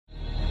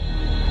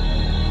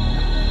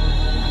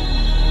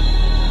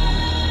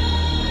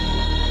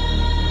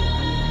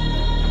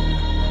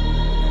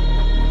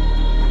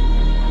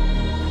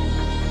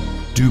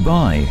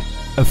Dubai,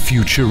 a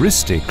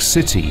futuristic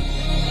city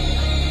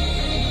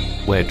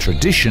where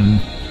tradition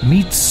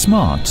meets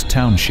smart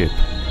township.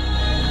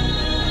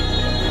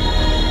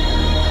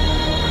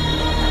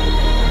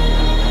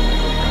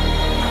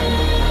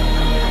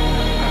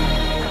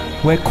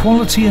 Where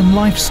quality and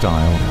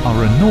lifestyle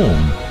are a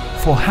norm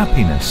for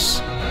happiness.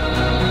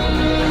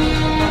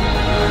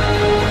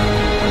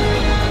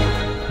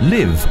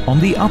 Live on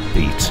the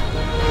upbeat.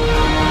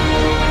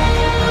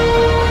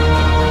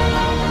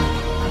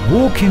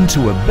 Walk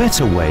into a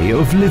better way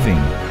of living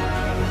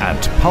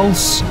at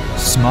Pulse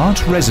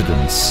Smart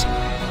Residence.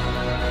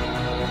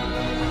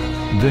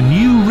 The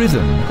new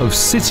rhythm of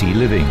city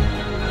living.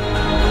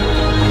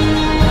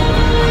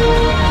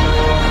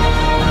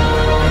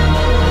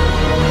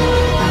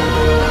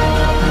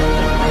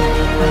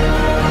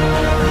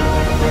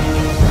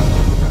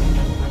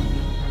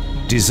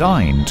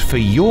 Designed for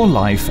your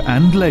life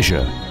and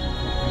leisure.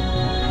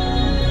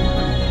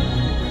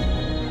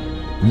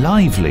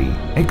 Lively,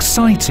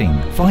 exciting,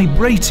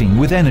 vibrating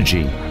with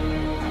energy.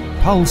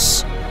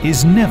 Pulse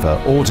is never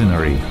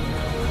ordinary.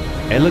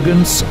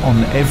 Elegance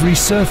on every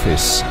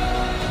surface.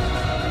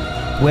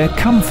 Where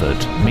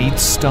comfort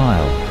meets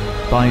style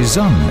by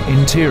Zun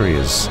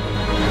Interiors.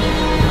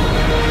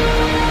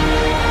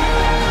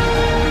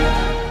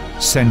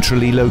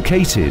 Centrally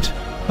located,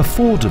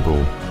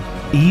 affordable,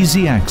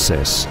 easy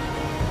access.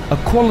 A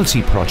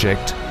quality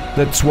project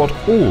that's what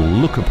all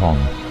look upon.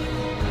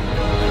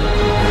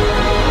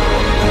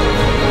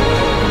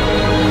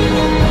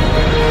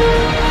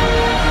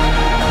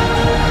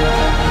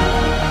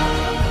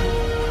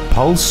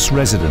 Pulse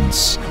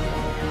Residence.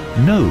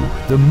 Know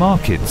the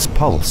market's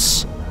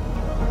pulse.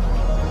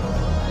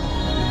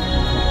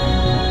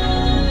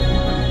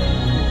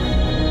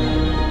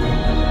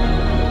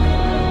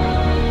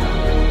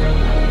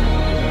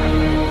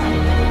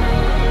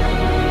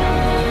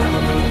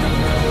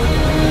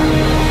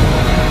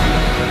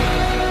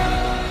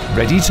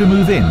 Ready to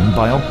move in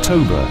by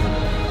October.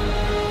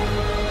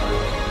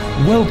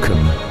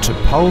 Welcome to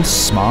Pulse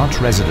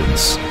Smart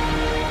Residence.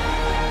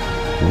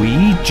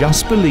 We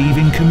just believe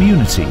in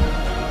community,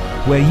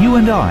 where you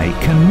and I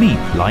can meet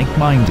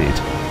like-minded.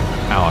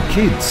 Our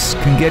kids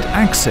can get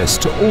access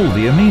to all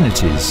the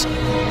amenities.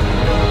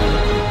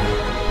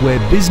 Where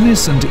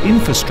business and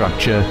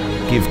infrastructure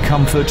give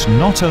comfort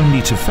not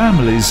only to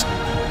families,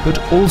 but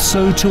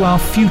also to our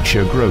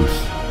future growth.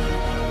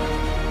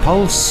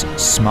 Pulse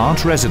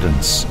Smart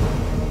Residence.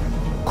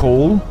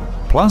 Call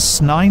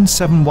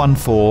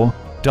 +9714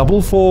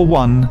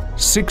 441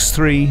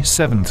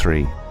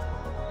 6373.